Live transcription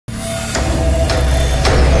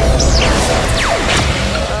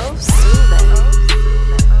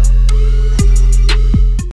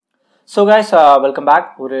So guys, welcome back.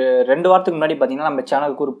 ஒரு 2 வாரத்துக்கு முன்னாடி பாத்தீங்கன்னா நம்ம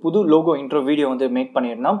சேனலுக்கு ஒரு புது லோகோ இன்ட்ரோ வீடியோ வந்து மேக்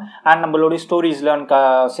பண்ணிருந்தோம். அண்ட் நம்மளோட ஸ்டோரிஸ்ல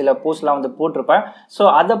சில போஸ்ட்லாம் வந்து போட்டுருப்பேன். சோ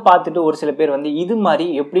அத பார்த்துட்டு ஒரு சில பேர் வந்து இது மாதிரி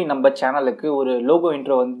எப்படி நம்ம சேனலுக்கு ஒரு லோகோ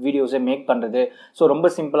இன்ட்ரோ வந்து வீடியோஸை மேக் பண்றது, சோ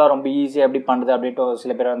ரொம்ப சிம்பிளா ரொம்ப ஈஸியா எப்படி பண்றது அப்படிட்டு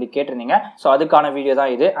சில பேர் வந்து கேட்டிருந்தீங்க. சோ அதுக்கான வீடியோ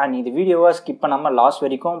தான் இது. அண்ட் இந்த வீடியோவை ஸ்கிப் பண்ணாம லாஸ்ட்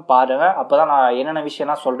வரைக்கும் பாருங்க. அப்பதான் நான் என்னென்ன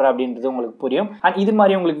விஷயம்லாம் சொல்றேன் அப்படின்றது உங்களுக்கு புரியும். அண்ட் இது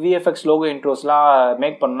மாதிரி உங்களுக்கு VFX லோகோ இன்ட்ரோஸ்லாம்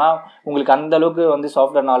மேக் பண்ணா உங்களுக்கு அந்த அளவுக்கு வந்து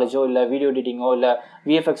சாஃப்ட்வேர் நாலேஜோ இல்ல வீடியோ எடிட்டிங்கோ இல்ல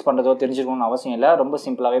VFX பண்றதோ தெரிஞ்சிருக்கணும்னு அவசியம் இல்லை. ரொம்ப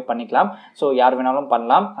சிம்பிளாவே பண்ணிக்கலாம். ஸோ யார் வேணாலும்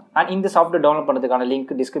பண்ணலாம். அண்ட் இந்த சாஃப்ட்வேர் டவுன்லோட் பண்ணுறதுக்கான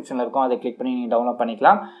லிங்க் டிஸ்கிரிப்ஷனில் இருக்கும். அதை கிளிக் பண்ணி நீங்கள் டவுன்லோட்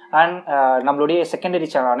பண்ணிக்கலாம். அண்ட் நம்மளுடைய செகண்டரி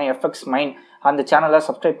சேனலான FX மைண்ட் அந்த சேனலை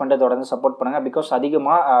சப்ஸ்கிரைப் பண்ணிட்டு தொடர்ந்து சப்போர்ட் பண்ணுங்க. பிகாஸ்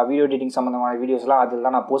அதிகமாக வீடியோ எடிட்டிங் சம்பந்தமான வீடியோஸ்லாம் அதில்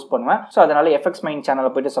தான் நான் போஸ்ட் பண்ணுவேன். ஸோ அதனால FX மைண்ட் சேனலை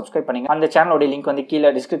போயிட்டு சப்ஸ்கிரைப் பண்ணிங்க. அந்த சேனலோட லிங்க் வந்து கீழே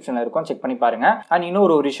டிஸ்கிரிப்ஷனில் இருக்கும், செக் பண்ணி பாருங்க. அண்ட்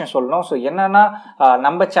இன்னொரு ஒரு விஷயம் சொல்லணும். ஸோ என்னன்னா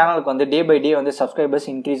நம்ம சேனலுக்கு வந்து டே பை டே வந்து சப்ஸ்கிரைபர்ஸ்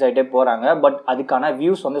இன்க்ரீஸ் ஆகிட்டே போறாங்க. பட் அதுக்கான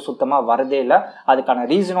வியூஸ் வந்து சுத்தமாக வரதே இல்லை. அதுக்கான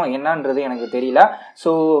ரீசனும் என்னன்றது எனக்கு தெரியல.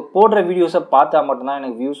 ஸோ போடுற வீடியோஸை பார்த்தா மட்டும்தான்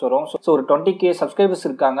எனக்கு வியூஸ் வரும். ஸோ ஒரு 20K சப்ஸ்கிரைபர்ஸ்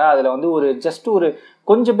இருக்காங்க. அதில் வந்து ஒரு ஜஸ்ட் ஒரு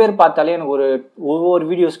கொஞ்சம் பேர் பார்த்தாலே எனக்கு ஒரு ஒவ்வொரு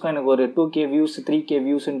வீடியோஸ்க்கும் எனக்கு ஒரு 2K வியூஸ் 3K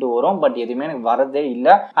வியூஸ்ன்ட்டு வரும். பட் எதுவுமே எனக்கு வரதே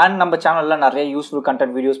இல்லை. அண்ட் நம்ம சேனல்ல நிறைய யூஸ்ஃபுல்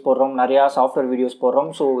கண்டென்ட் வீடியோஸ் போடுறோம், நிறைய சாஃப்ட்வேர் வீடியோஸ் போடுறோம்.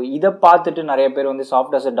 ஸோ இதை பார்த்துட்டு நிறைய பேர் வந்து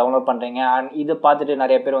சாஃப்ட்வேர்ஸை டவுன்லோட் பண்றீங்க. அண்ட் இதை பார்த்துட்டு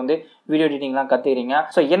நிறைய பேர் வந்து வீடியோ எடிட்டிங்லாம் கத்துக்கிறீங்க.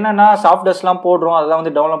 ஸோ என்னன்னா சாஃப்ட்வேர்ஸ்லாம் போடுறோம், அதெல்லாம்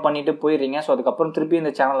வந்து டவுன்லோட் பண்ணிட்டு போயிடுறீங்க. ஸோ அதுக்கப்புறம் திருப்பி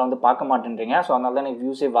இந்த சேனலை வந்து பார்க்க மாட்டேன்றீங்க. ஸோ அதனால தான் எனக்கு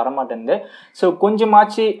வியூஸே வர மாட்டேங்குது. ஸோ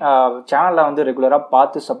கொஞ்சமாச்சு சேனலை வந்து ரெகுலராக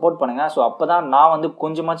பார்த்து சப்போர்ட் பண்ணுங்க. ஸோ அப்போதான் நான் வந்து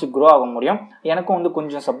கொஞ்சமாச்சு க்ரோ ஆக முடியும், எனக்கும் வந்து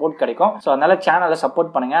கொஞ்சம் சப்போர்ட் கிடைக்கும். ஸோ அதனால சேனலை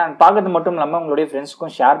சப்போர்ட் பண்ணுங்க. அண்ட் பார்க்கறது மட்டும் இல்லாமல் உங்களுடைய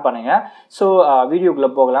ஃப்ரெண்ட்ஸ்க்கும் ஷேர் பண்ணுங்க. ஸோ வீடியோக்குள்ள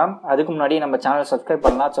போகலாம். அதுக்கு முன்னாடி நம்ம சேனலை சப்ஸ்கிரைப்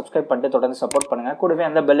பண்ணலாம். சப்ஸ்கிரைப் பண்ணிட்டு தொடர்ந்து சப்போர்ட் பண்ணுங்க. கூடவே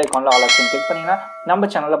அந்த பெல் ஐக்கான்ல ஆல் ஆப்ஷன் கிளிக் பண்ணீங்கன்னா நம்ம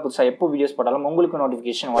சேனல்ல புதுசாக எப்போ வீடியோஸ் போட்டாலும் உங்களுக்கு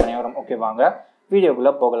நோட்டிஃபிகேஷன் உடனே வரும். ஓகே, வாங்க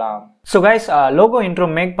வீடியோக்குள்ள போகலாம். So guys, logo intro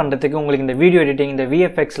make பண்ணுறதுக்கு உங்களுக்கு இந்த வீடியோ எடிட்டிங் இந்த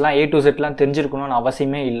VFXலாம் A to Zலாம் தெரிஞ்சிருக்கணும்னு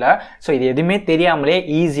அவசியமே இல்லை. ஸோ இது எதுவுமே தெரியாமலே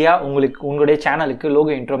ஈஸியாக உங்களுடைய சேனலுக்கு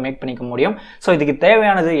லோகோ இன்ட்ரோ மேக் பண்ணிக்க முடியும். ஸோ இதுக்கு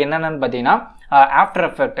தேவையானது என்னென்னு பார்த்தீங்கன்னா after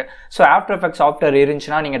effect. So after effect software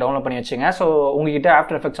இருந்துச்சுன்னா நீங்கள் டவுன்லோட் பண்ணி வச்சுங்க. ஸோ உங்ககிட்ட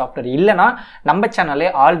ஆஃப்டர் எஃபெக்ட் சாஃப்ட்வேர் இல்லைனா நம்ம சேனலே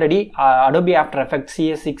already Adobe After Effect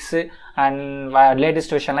CS6 and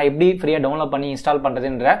latest வெர்ஷன்லாம் எப்படி ஃப்ரீயாக டவுன்லோட் பண்ணி இன்ஸ்டால்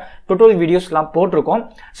பண்ணுறதுன்ற டுட்டோரியல் வீடியோஸ்லாம் போட்டிருக்கோம்.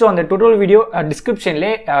 ஸோ அந்த டுட்டோரியல் வீடியோ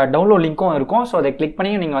டிஸ்கிரிப்ஷன்லேயே டவுன்லோட் லிங்க்கும் இருக்கும். ஸோ அதை கிளிக்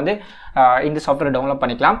பண்ணி நீங்கள் வந்து இந்த சாஃப்ட்வேர் டவுன்லோட்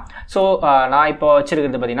பண்ணிக்கலாம். ஸோ நான் இப்போ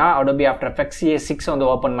வச்சிருக்கிறது பார்த்தீங்கன்னா Adobe After Effect CS6 வந்து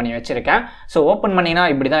ஓப்பன் பண்ணி வச்சிருக்கேன். ஸோ ஓப்பன் பண்ணிங்கன்னா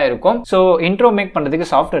இப்படி தான் இருக்கும். ஸோ இன்ட்ரோ மேக் பண்ணுறதுக்கு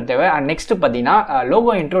சாஃப்ட்வேர் தேவை. அண்ட் நெக்ஸ்ட் பார்த்தீங்கன்னா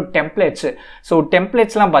லோகோ இன்ட்ரோ டெம்ப்ளேட்ஸ். ஸோ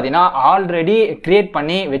டெம்ப்ளேட்ஸ்லாம் பார்த்தீங்கன்னா ஆல்ரெடி கிரியேட்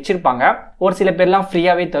பண்ணி வச்சிருப்பாங்க. ஒரு சில பேர்லாம்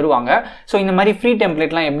ஃப்ரீயாகவே தருவாங்க. ஸோ இந்த மாதிரி ஃப்ரீ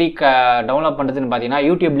டெம்ப்ளேட்லாம் எப்படி டவுன்லோட் பண்ணுறதுன்னு பார்த்தீங்கன்னா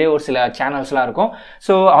யூடியூப்லேயே ஒரு சில சேனல்ஸ்லாம் இருக்கும்.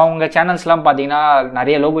 ஸோ அவங்க சேனல்ஸ்லாம் பார்த்தீங்கன்னா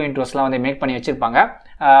நிறைய லோகோ இன்ட்ரோஸ்லாம் வந்து மேக் பண்ணி வச்சிருப்பாங்க.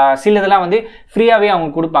 சிலதெல்லாம் வந்து ஃப்ரீயாகவே அவங்க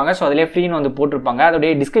கொடுப்பாங்க. ஸோ அதிலே ஃப்ரீன்னு வந்து போட்டிருப்பாங்க.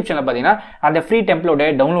 அதோடைய டிஸ்கிரிப்ஷனில் பார்த்தீங்கன்னா அந்த ஃப்ரீ டெம்ப்ளேட்டோட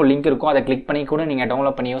டவுன்லோட் லிங்க் இருக்கும். அதை கிளிக் பண்ணி கூட நீங்கள்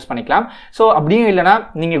டவுன்லோட் பண்ணி யூஸ் பண்ணிக்கலாம். ஸோ அப்படியும் இல்லைனா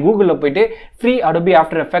நீங்கள் கூகுளில் போயிட்டு free Adobe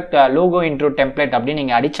After Effect logo intro template அப்படின்னு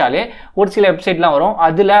நீங்கள் அடித்தாலே ஒரு சில வெப்சைட்லாம் வரும்.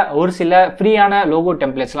 அதில் ஒரு சில ஃப்ரீயான லோகோ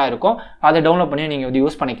டெம்ப்ளேட்ஸ்லாம் இருக்கும். அதை டவுன்லோட் பண்ணி நீங்கள் வந்து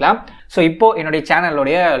யூஸ் பண்ணிக்கலாம். ஸோ இப்போது என்னுடைய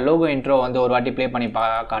சேனலோடைய லோகோ இன்ட்ரோ வந்து ஒரு வாட்டி ப்ளே பண்ணி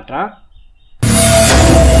காட்டுறேன்.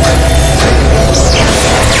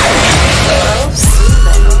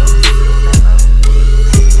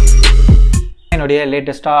 என்னுடைய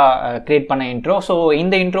லேட்டஸ்ட்டாக கிரியேட் பண்ண இன்ட்ரோ. ஸோ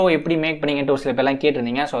இந்த இன்ட்ரோ எப்படி மேக் பண்ணிங்கன்ட்டு ஒரு சில பேர்லாம்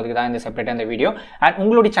கேட்டிருந்தீங்க. ஸோ அதுக்கு தான் இந்த செப்பரேட்டாக இந்த வீடியோ. அண்ட்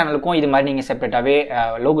உங்களுடைய சேனலுக்கும் இது மாதிரி நீங்கள் செப்பரேட்டாகவே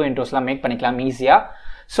லோகோ இன்ட்ரோஸ்லாம் மேக் பண்ணிக்கலாம் ஈஸியாக.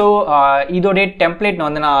 ஸோ இதோடைய டெம்ப்ளேட்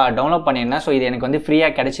வந்து நான் டவுன்லோட் பண்ணியிருந்தேன். ஸோ இது எனக்கு வந்து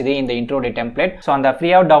ஃப்ரீயாக கிடைச்சிது இந்த இன்ட்ரோடைய டெம்ப்ளேட். ஸோ அந்த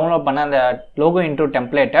ஃப்ரீயாக டவுன்லோட் பண்ண அந்த லோகோ இன்ட்ரோ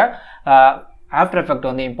டெம்ப்ளேட்டை ஆஃப்டர் எஃபெக்ட்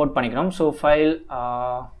வந்து இம்போர்ட் பண்ணிக்கணும். ஸோ ஃபைல்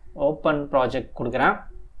ஓப்பன் ப்ராஜெக்ட் கொடுக்குறேன்.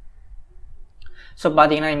 ஸோ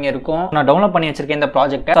பார்த்தீங்கன்னா இங்கே இருக்கும். நான் டவுன்லோட் பண்ணி வச்சிருக்கேன் இந்த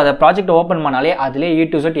ப்ராஜெக்ட்டை. ஸோ அந்த ப்ராஜெக்ட் ஓப்பன் பண்ணாலே அதிலே A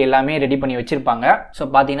to Z எல்லாமே ரெடி பண்ணி வச்சிருப்பாங்க. ஸோ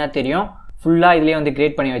பார்த்தீங்கன்னா தெரியும், ஃபுல்லாக இதிலே வந்து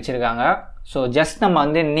கிரியேட் பண்ணி வச்சிருக்காங்க. ஸோ ஜஸ்ட் நம்ம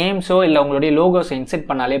வந்து நேம்ஸோ இல்லை உங்களுடைய லோகோஸை இன்செர்ட்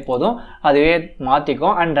பண்ணாலே போதும், அதுவே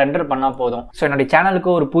மாற்றிக்கும் அண்ட் ரெண்டர் பண்ணால் போதும். ஸோ என்னுடைய சேனலுக்கு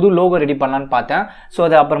ஒரு புது லோகோ ரெடி பண்ணலான்னு பார்த்தேன். ஸோ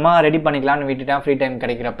அது அப்புறமா ரெடி பண்ணிக்கலான்னு விட்டுட்டேன் ஃப்ரீ டைம்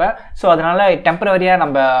கிடைக்கிறப்ப. ஸோ அதனால் டெம்பரவரியாக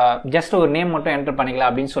நம்ம ஜஸ்ட் ஒரு நேம் மட்டும் என்டர்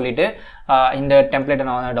பண்ணிக்கலாம் அப்படின்னு சொல்லிட்டு இந்த டெம்ப்ளேட்டை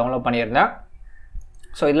நான் டவுன்லோட் பண்ணியிருந்தேன்.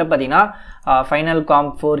 ஸோ இதில் பார்த்தீங்கன்னா ஃபைனல்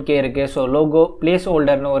காம்ப் 4K இருக்குது. ஸோ லோகோ பிளேஸ்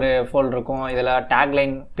ஹோல்டர்னு ஒரு ஃபோல்டர் இருக்கும். இதில்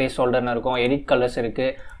டேக்லைன் பிளேஸ் ஹோல்டர்னு இருக்கும். எடிட் கலர்ஸ்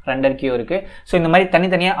இருக்குது, ரெண்டர் கியூ இருக்குது. ஸோ இந்த மாதிரி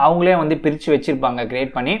தனித்தனியாக அவங்களே வந்து பிரித்து வச்சுருப்பாங்க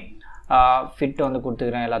கிரியேட் பண்ணி. ஃபிட் வந்து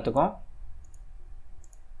கொடுத்துக்கிறேன் எல்லாத்துக்கும்.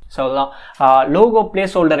 ஸோ அதுதான் லோகோ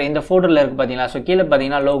பிளேஸ் ஹோல்டர் இந்த ஃபோல்டரில் இருக்குது பார்த்தீங்களா. ஸோ கீழே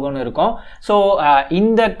பார்த்தீங்கன்னா லோகோன்னு இருக்கும். ஸோ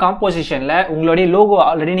இந்த காம்போசிஷனில் உங்களுடைய லோகோ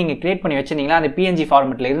ஆல்ரெடி நீங்கள் கிரியேட் பண்ணி வச்சுருந்தீங்களா, அந்த பிஎன்ஜி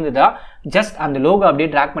ஃபார்மெட்டில் இருந்ததா ஜஸ்ட் அந்த லோகோ அப்படியே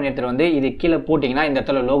ட்ராக் பண்ணி எடுத்துகிட்டு வந்து இது கீழே போட்டிங்கன்னா இந்த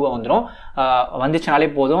இடத்துல லோகோ வந்துடும். வந்துச்சுனாலே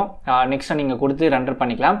போதும். நெக்ஸ்ட்டு நீங்கள் கொடுத்து ரெண்டர்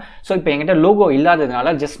பண்ணிக்கலாம். ஸோ இப்போ என்கிட்ட லோகோ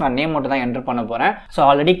இல்லாததுனால ஜஸ்ட் நான் நேம் மட்டும் தான் என்டர் பண்ண போகிறேன். ஸோ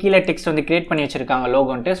ஆல்ரெடி கீழே டெக்ஸ்ட் வந்து கிரியேட் பண்ணி வச்சுருக்காங்க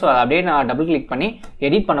லோகோன்ட்டு. ஸோ அதை அப்படியே நான் டபுள் கிளிக் பண்ணி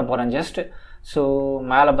எடிட் பண்ண போகிறேன் ஜஸ்ட். ஸோ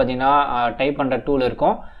மேலே பார்த்தீங்கன்னா டைப் பண்ணுற டூல்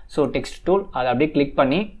இருக்கும். ஸோ டெக்ஸ்ட் டூல் அதை அப்படியே கிளிக்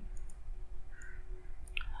பண்ணி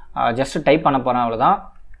ஜஸ்ட்டு டைப் பண்ண போகிறேன், அவ்வளோதான்.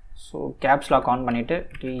 ஸோ கேப்ஸ் லாக் ஆன் பண்ணிவிட்டு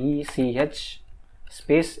DECH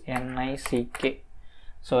space NICK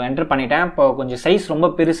so enter பண்ணிட்டேன். இப்போ கொஞ்சம் சைஸ் ரொம்ப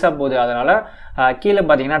பெருசாக போகுது, அதனால் கீழே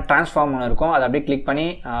பார்த்தீங்கன்னா ட்ரான்ஸ்ஃபார்ம் ஒன்று இருக்கும், அதை அப்படியே கிளிக் பண்ணி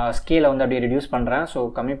ஸ்கேலை வந்து அப்படியே ரெடியூஸ் பண்ணுறேன். ஸோ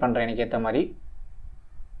கம்மி பண்ணுறேன் எனக்கு ஏற்ற மாதிரி.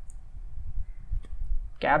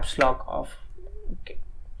 Caps lock of. Okay,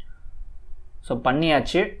 so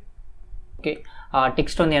பண்ணியாச்சு. ஓகே,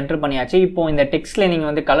 டெக்ஸ்ட் வந்து என்டர் பண்ணியாச்சு. இப்போ இந்த டெக்ஸ்ட்டில் நீங்கள்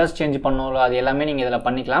வந்து கலர்ஸ் சேஞ்ச் பண்ணணும், அது எல்லாமே நீங்கள் இதில்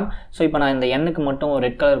பண்ணிக்கலாம். ஸோ இப்போ நான் இந்த எண்ணுக்கு மட்டும்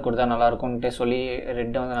ரெட் கலர் கொடுத்தா நல்லாயிருக்கும்ன்ட்டு சொல்லி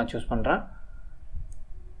ரெட்டை வந்து நான் சூஸ் பண்ணுறேன்.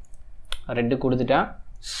 ரெட்டு கொடுத்துட்டேன்.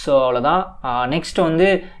 ஸோ அவ்வளோதான். நெக்ஸ்ட் வந்து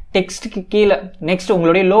டெக்ஸ்ட்டுக்கு கீழே நெக்ஸ்ட்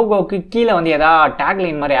உங்களுடைய லோகோவுக்கு கீழே வந்து எதாவது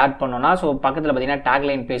டேக்லைன் மாதிரி ஆட் பண்ணோன்னா, ஸோ பக்கத்தில் பார்த்தீங்கன்னா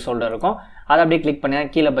டேக்லைன் பிளேஸ் ஹோல்டர் இருக்கும், அதை அப்படியே கிளிக் பண்ணி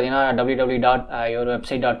கீழே பார்த்தீங்கன்னா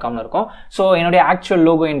www.yourwebsite.com இருக்கும். ஸோ என்னுடைய ஆக்சுவல்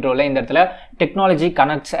லோகோ இன்ட்ரோவில் இந்த இடத்துல டெக்னாலஜி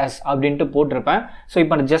கனெக்ட்ஸ் அஸ் அப்படின்ட்டு போட்டிருப்பேன். ஸோ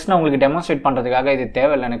இப்போ ஜஸ்ட் நான் உங்களுக்கு டெமான்ஸ்ட்ரேட் பண்ணுறதுக்காக இது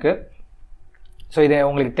தேவையில்லை எனக்கு. ஸோ இது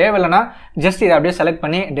உங்களுக்கு தேவையில்லைன்னா ஜஸ்ட் இதை அப்படியே செலக்ட்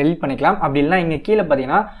பண்ணி டெலிட் பண்ணிக்கலாம். அப்படி இல்லைனா இங்கே கீழே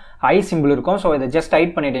பார்த்தீங்கன்னா ஐ சிம்பிள் இருக்கும். ஸோ இதை ஜஸ்ட்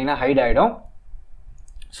ஹைட் பண்ணிட்டீங்கன்னா ஹைட் ஆகிடும்.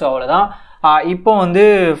 ஸோ அவ்வளோதான். இப்போ வந்து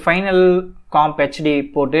ஃபைனல் காம்ப் HD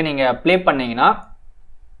போட்டு நீங்கள் ப்ளே பண்ணிங்கன்னா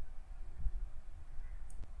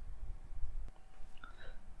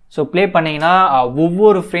ஸோ ப்ளே பண்ணிங்கன்னா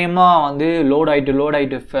ஒவ்வொரு ஃப்ரேமாக வந்து லோட்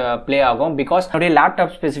ஆகிட்டு ப்ளே ஆகும். பிகாஸ் என்னுடைய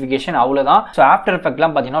லேப்டாப் ஸ்பெசிஃபிகேஷன் அவ்வளோதான். ஸோ ஆஃப்டர்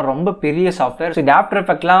எஃபெக்ட்லாம் பார்த்தீங்கன்னா ரொம்ப பெரிய சாஃப்ட்வேர். ஸோ இந்த ஆஃப்டர்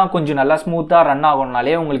எஃபெக்ட்லாம் கொஞ்சம் நல்லா ஸ்மூத்தாக ரன்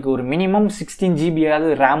ஆகணும்னாலே உங்களுக்கு ஒரு மினிமம் 16 GB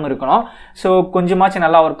ரேம் இருக்கணும். ஸோ கொஞ்சமாச்சும்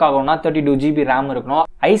நல்லா ஒர்க் ஆகணும்னா 32 GB ரேம் இருக்கணும்.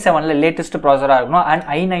 i7ல் லேட்டஸ்ட் ப்ராசராக இருக்கணும். அண்ட்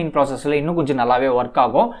i9 ப்ராசஸில் இன்னும் கொஞ்சம் நல்லாவே ஒர்க்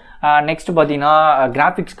ஆகும். நெக்ஸ்ட் பார்த்தீங்கன்னா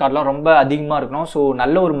கிராஃபிக்ஸ் கார்டெலாம் ரொம்ப அதிகமாக இருக்கணும். ஸோ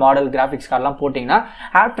நல்ல ஒரு மாடல் கிராஃபிக்ஸ் கார்டெலாம் போட்டிங்கன்னா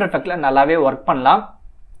ஆஃப்டர் எஃபெக்டில் நல்லாவே ஒர்க் பண்ணலாம்.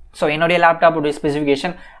 ஸோ என்னுடைய லேப்டாப்போடைய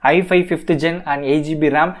specification i5 5th gen and 8 GB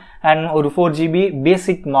RAM and ஒரு 4 GB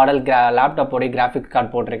basic model லேப்டாப்போடைய graphics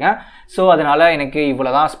card போட்டிருக்கேன். ஸோ அதனால் எனக்கு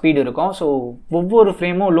இவ்வளோ தான் ஸ்பீடு இருக்கும். ஸோ ஒவ்வொரு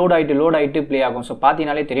ஃப்ரேமும் லோட் ஆகிட்டு ப்ளே ஆகும். ஸோ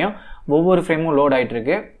பார்த்தீங்கனாலே தெரியும் ஒவ்வொரு ஃப்ரேமும் லோட் ஆகிட்டு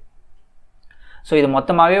இருக்கு. ஸோ இது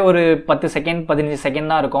மொத்தமாகவே ஒரு 10 செகண்ட் 15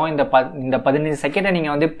 செகண்ட் தான் இருக்கும். இந்த 15 செகண்டை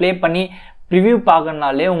நீங்கள் வந்து ப்ளே பண்ணி ப்ரிவியூ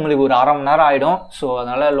பார்க்கறனாலே உங்களுக்கு ஒரு அரை மணி நேரம் ஆகிடும். ஸோ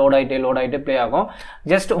அதனால் லோட் ஆகிட்டு ப்ளே ஆகும்.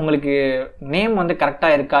 ஜஸ்ட் உங்களுக்கு நேம் வந்து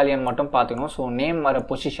கரெக்டாக இருக்கா இல்லையான்னு மட்டும் பார்த்துக்கணும். ஸோ நேம் வர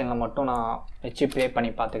பொசிஷனில் மட்டும் நான் வச்சு ப்ளே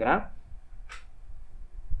பண்ணி பார்த்துக்கிறேன்.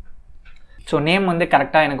 ஸோ நேம் வந்து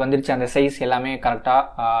கரெக்டாக எனக்கு வந்துருச்சு, அந்த சைஸ் எல்லாமே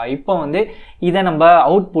கரெக்டாக. இப்போ வந்து இதை நம்ம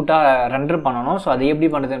அவுட்புட்டாக ரெண்டர் பண்ணணும். ஸோ அது எப்படி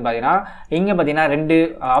பண்ணுறதுன்னு பார்த்தீங்கன்னா இங்கே பார்த்தீங்கன்னா 2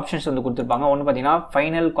 ஆப்ஷன்ஸ் வந்து கொடுத்துருப்பாங்க. ஒன்று பார்த்தீங்கன்னா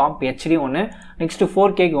ஃபைனல் காம்ப் HD ஒன்று, நெக்ஸ்ட்டு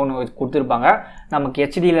 4K ஒன்று கொடுத்துருப்பாங்க. நமக்கு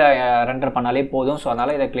HDயில் ரெண்டர் பண்ணாலே போதும். ஸோ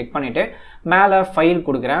அதனால் இதை கிளிக் பண்ணிவிட்டு மேலே ஃபைல்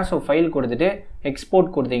கொடுக்குறேன். ஸோ ஃபைல் கொடுத்துட்டு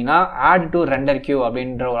எக்ஸ்போர்ட் கொடுத்தீங்கன்னா ஆட் டு ரெண்டர் கியூ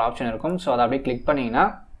அப்படின்ற ஒரு ஆப்ஷன் இருக்கும். ஸோ அதை அப்படியே கிளிக் பண்ணிங்கன்னா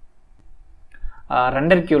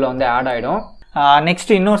ரெண்டர் கியூவில் வந்து ஆட் ஆகிடும்.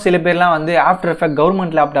 நெக்ஸ்ட் இன்னும் சில பேர்லாம் வந்து ஆஃப்டர் எஃபெக்ட்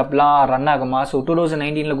கவர்மெண்ட் லேப்டாப்லாம் ரன் ஆகுமா, ஸோ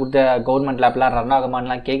 2019 கொடுத்த கவர்மெண்ட் லேப்லாம் ரன்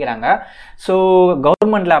ஆகுமான்லாம் கேட்குறாங்க. ஸோ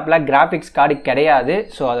கவர்மெண்ட் லேப்பில் கிராஃபிக்ஸ் கார்டு கிடையாது.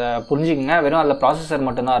 ஸோ அதை புரிஞ்சுக்கங்க, வெறும் அதில் ப்ராசஸர்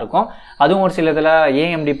மட்டும்தான் இருக்கும். அதுவும் ஒரு சில இதில்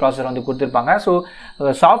AMD ப்ராசஸர் வந்து கொடுத்துருப்பாங்க. ஸோ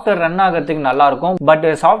சாஃப்ட்வேர் ரன் ஆகிறதுக்கு நல்லாயிருக்கும். பட்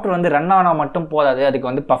சாஃப்ட்வேர் வந்து ரன் ஆனால் மட்டும் போதாது, அதுக்கு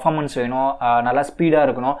வந்து பர்ஃபார்மன்ஸ் வேணும், நல்லா ஸ்பீடாக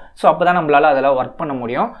இருக்கணும். ஸோ அப்போ தான் நம்மளால் அதில் ஒர்க் பண்ண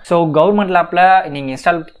முடியும். ஸோ கவர்மெண்ட் லேப்பில் நீங்கள்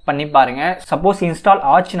இன்ஸ்டால் பண்ணி பாருங்கள். சப்போஸ் இன்ஸ்டால்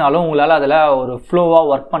ஆச்சுனாலும் உங்களால் அதில் ஒரு ஃப்ளோவாக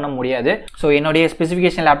ஒர்க் பண்ண முடியாது. ஸோ என்னுடைய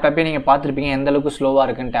ஸ்பெசிஃபிகேஷன் லேப்டாப்பே நீங்கள் பார்த்துருப்பீங்க எந்த அளவுக்கு ஸ்லோவாக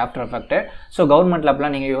இருக்குன்ட்டு ஆஃப்டர் எஃபெக்ட். ஸோ கவர்மெண்ட்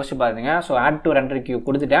லேப்லாம் நீங்கள் யோசிச்சு பாருங்க. So add to render Q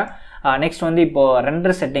கொடுத்துட்டேன். நெக்ஸ்ட் வந்து இப்போது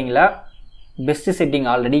ரெண்டர் செட்டிங்கில் பெஸ்ட்டு செட்டிங்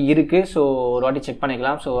ஆல்ரெடி இருக்குது. ஸோ ஒரு வாட்டி செக்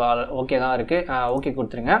பண்ணிக்கலாம். ஸோ ஓகே தான் இருக்குது, ஓகே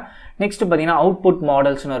கொடுத்துருங்க. நெக்ஸ்ட் பார்த்தீங்கன்னா அவுட்புட்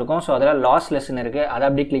மாடல்ஸ்னு இருக்கும். ஸோ அதில் லாஸ்லெஸ்ன்னு இருக்குது, அதை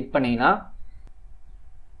அப்படி கிளிக் பண்ணிங்கன்னா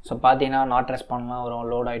ஸோ பார்த்தீங்கன்னா நாட் ரெஸ்பான்ஸ்லாம் வரும்,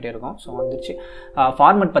 லோட் ஆகிட்டே இருக்கும். ஸோ வந்துச்சு.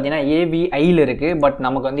 ஃபார்மெட் பார்த்தீங்கன்னா AVIயில் இருக்குது, பட்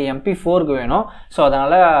நமக்கு வந்து MP4க்கு வேணும். ஸோ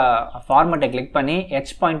அதனால் ஃபார்மெட்டை கிளிக் பண்ணி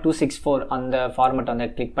H.264 அந்த ஃபார்மெட் வந்து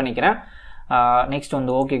கிளிக் பண்ணிக்கிறேன். நெக்ஸ்ட்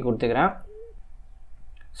வந்து ஓகே கொடுத்துக்கிறேன்.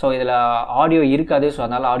 ஸோ இதில் ஆடியோ இருக்காது, ஸோ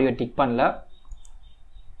அதனால் ஆடியோ டிக் பண்ணல.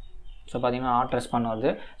 ஸோ பார்த்தீங்கன்னா நாட் ரெஸ்பான்ஸ்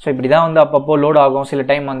வருது. ஸோ இப்படி தான் வந்து அப்பப்போ லோட் ஆகும். சில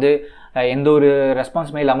டைம் வந்து எந்த ஒரு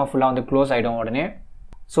ரெஸ்பான்ஸுமே இல்லாமல் ஃபுல்லாக வந்து க்ளோஸ் ஆகிடும் உடனே.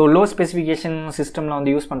 ஸோ லோ ஸ்பெசிஃபிகேஷன் சிஸ்டமில்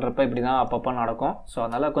வந்து யூஸ் பண்ணுறப்ப இப்படி தான் அப்பப்போ நடக்கும். ஸோ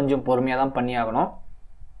அதனால் கொஞ்சம் பொறுமையாக தான் பண்ணி ஆகணும்.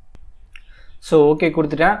 ஸோ ஓகே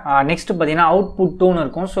கொடுத்துட்டேன். நெக்ஸ்ட் பார்த்தீங்கன்னா அவுட்புட் டூன்னு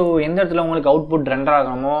இருக்கும். ஸோ எந்த இடத்துல உங்களுக்கு அவுட்புட் ரெண்டர்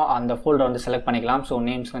ஆகணுமோ அந்த ஃபோல்டர் வந்து செலக்ட் பண்ணிக்கலாம். ஸோ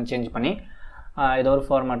நேம்ஸ் வந்து சேஞ்ச் பண்ணி ஏதோ ஒரு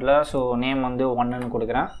ஃபார்மேட்டில் ஸோ நேம் வந்து 1ன்னு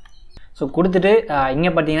கொடுக்குறேன். ஸோ கொடுத்துட்டு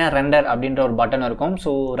இங்கே பார்த்தீங்கன்னா ரெண்டர் அப்படின்ற ஒரு பட்டன் இருக்கும்.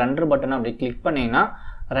 ஸோ ரெண்டர் பட்டன் அப்படி கிளிக் பண்ணிங்கன்னா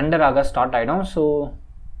ரெண்டர் ஆக ஸ்டார்ட் ஆகிடும். ஸோ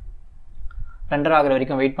ரெண்டர் ஆகிற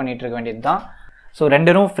வரைக்கும் வெயிட் பண்ணிகிட்டு இருக்க வேண்டியது தான். ஸோ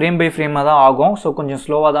ரெண்டரும் ஃப்ரேம் பை ஃப்ரேமாக தான் ஆகும். ஸோ கொஞ்சம்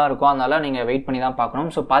ஸ்லோவாக தான் இருக்கும், அதனால் நீங்கள் வெயிட் பண்ணி தான் பார்க்கணும்.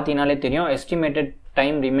 ஸோ பார்த்தீங்கனாலே தெரியும் எஸ்டிமேட்டட்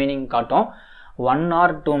டைம் ரிமைனிங் காட்டும் 1 or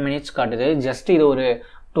 2 minutes காட்டுது. ஜஸ்ட் இது ஒரு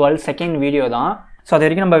 12 செகண்ட் வீடியோ தான். ஸோ அது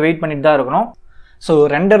வரைக்கும் நம்ம வெயிட் பண்ணிட்டு தான் இருக்கணும். ஸோ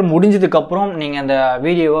ரெண்டர் முடிஞ்சதுக்கப்புறம் நீங்கள் அந்த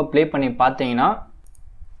வீடியோவை ப்ளே பண்ணி பார்த்தீங்கன்னா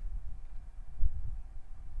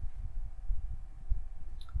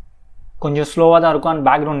கொஞ்சம் ஸ்லோவாக தான் இருக்கும் அண்ட்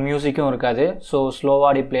பேக்ரவுண்ட் மியூசிக்கும் இருக்காது. ஸோ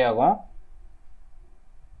ஸ்லோவாக ப்ளே ஆகும்.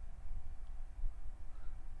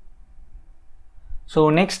 ஸோ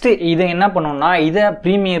நெக்ஸ்ட்டு இதை என்ன பண்ணோம்னா இதை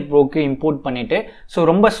ப்ரீமியர் ப்ரோக்கு இம்போர்ட் பண்ணிவிட்டு ஸோ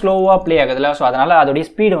ரொம்ப ஸ்லோவாக ப்ளே ஆகுதுல்ல, ஸோ அதனால் அதோடைய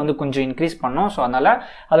ஸ்பீடை வந்து கொஞ்சம் இன்க்ரீஸ் பண்ணோம். ஸோ அதனால்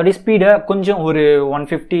அதோடைய ஸ்பீடை கொஞ்சம் ஒரு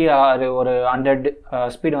 150 ஆர் ஒரு 100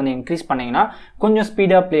 ஸ்பீடை வந்து இன்க்ரீஸ் பண்ணிங்கன்னா கொஞ்சம்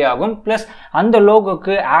ஸ்பீடாக ப்ளே ஆகும். ப்ளஸ் அந்த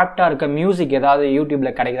லோகோக்கு ஆப்டாக இருக்க மியூசிக் ஏதாவது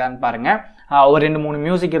யூடியூப்பில் கிடைக்குதான்னு பாருங்கள். ஒரு 2-3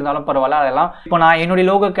 மியூசிக் இருந்தாலும் பரவாயில்ல. அதெல்லாம் இப்போ நான் என்னுடைய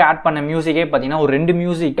லோகோக்கு ஆட் பண்ண மியூசிக்கே பார்த்தீங்கன்னா ஒரு 2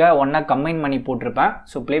 மியூசிக்கை ஒன்றா கம்பைன் பண்ணி போட்டிருப்பேன்.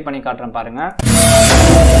 ஸோ ப்ளே பண்ணி காட்டுறேன் பாருங்கள்.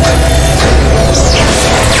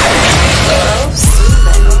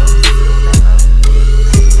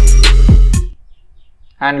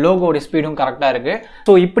 அண்ட் லோகோட ஸ்பீடும் கரெக்டாக இருக்குது.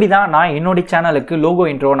 ஸோ இப்படி தான் நான் என்னுடைய சேனலுக்கு லோகோ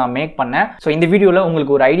இன்ட்ரோ நான் மேக் பண்ணேன். ஸோ இந்த வீடியோவில்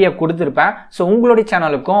உங்களுக்கு ஒரு ஐடியா கொடுத்துருப்பேன். ஸோ உங்களுடைய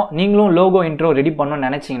சேனலுக்கும் நீங்களும் லோகோ இன்ட்ரோ ரெடி பண்ணணும்னு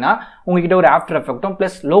நினச்சிங்கன்னா உங்ககிட்ட ஒரு ஆஃப்டர் எஃபெக்ட்டும்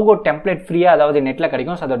ப்ளஸ் லோகோ டெம்ப்ளேட் ஃப்ரீயாக அதாவது நெட்டில்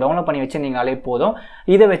கிடைக்கும். ஸோ அதை டவுன்லோட் பண்ணி வச்சுருந்தீங்களே போதும்.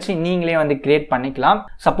 இதை வச்சு நீங்களே வந்து கிரியேட் பண்ணிக்கலாம்.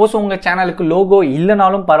 சப்போஸ் உங்கள் சேனலுக்கு லோகோ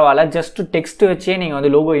இல்லைனாலும் பரவாயில்ல, ஜஸ்ட் டெக்ஸ்ட் வச்சே நீங்கள்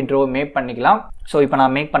வந்து லோகோ இன்ட்ரோவை மேக் பண்ணிக்கலாம். ஸோ இப்போ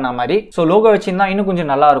நான் மேக் பண்ண மாதிரி ஸோ லோகோ வச்சுருந்தா இன்னும் கொஞ்சம்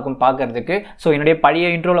நல்லா இருக்கும் பார்க்கறதுக்கு. ஸோ என்னுடைய பழைய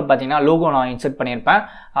இன்ட்ரோவில் பார்த்தீங்கன்னா லோகோ நான் இன்சர்ட் பண்ணியிருப்பேன்.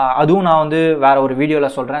 அதுவும் நான் வந்து வேறு ஒரு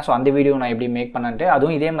வீடியோவில் சொல்கிறேன். ஸோ அந்த வீடியோ நான் எப்படி மேக் பண்ணேன்ட்டு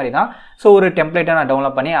அதுவும் இதே மாதிரி தான். ஸோ ஒரு டெம்ப்ளேட்டை நான்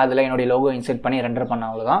டவுன்லோட் பண்ணி அதில் என்னுடைய லோகோ இன்சர்ட் பண்ணி ரெண்டர் பண்ண,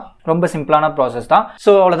 அவ்வளோதான். ரொம்ப சிம்பிளான ப்ராசஸ் தான்.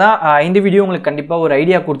 ஸோ அவ்வளோதான். இந்த வீடியோ உங்களுக்கு கண்டிப்பாக ஒரு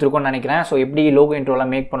ஐடியா கொடுத்துருக்கோன்னு நினைக்கிறேன். ஸோ எப்படி லோகோ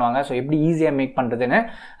இன்ட்ரோலாம் மேக் பண்ணுவாங்க, ஸோ எப்படி ஈஸியாக மேக் பண்ணுறதுன்னு.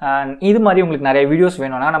 இது மாதிரி உங்களுக்கு நிறைய வீடியோஸ்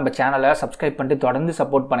வேணும்னா நம்ம சேனலை சப்ஸ்கிரைப் பண்ணிட்டு தொடர்ந்து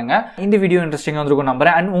சப்போர்ட் பண்ணுங்கள். இந்த வீடியோ இன்ட்ரெஸ்டிங்காக வந்திருக்கும்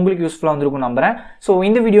நம்புறேன் அண்ட் உங்களுக்கு யூஸ்ஃபுல்லாக வந்திருக்கும் நம்புறேன். ஸோ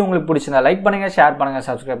இந்த வீடியோ உங்களுக்கு பிடிச்சிருந்தா லைக் பண்ணுங்கள், ஷேர் பண்ணுங்கள்,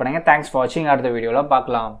 சப்ஸ்கிரைப் பண்ணுங்கள். தேங்க்ஸ் ஃபார் வாட்சிங். அடுத்த வீடியோவில்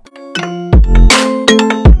பார்க்கலாம்.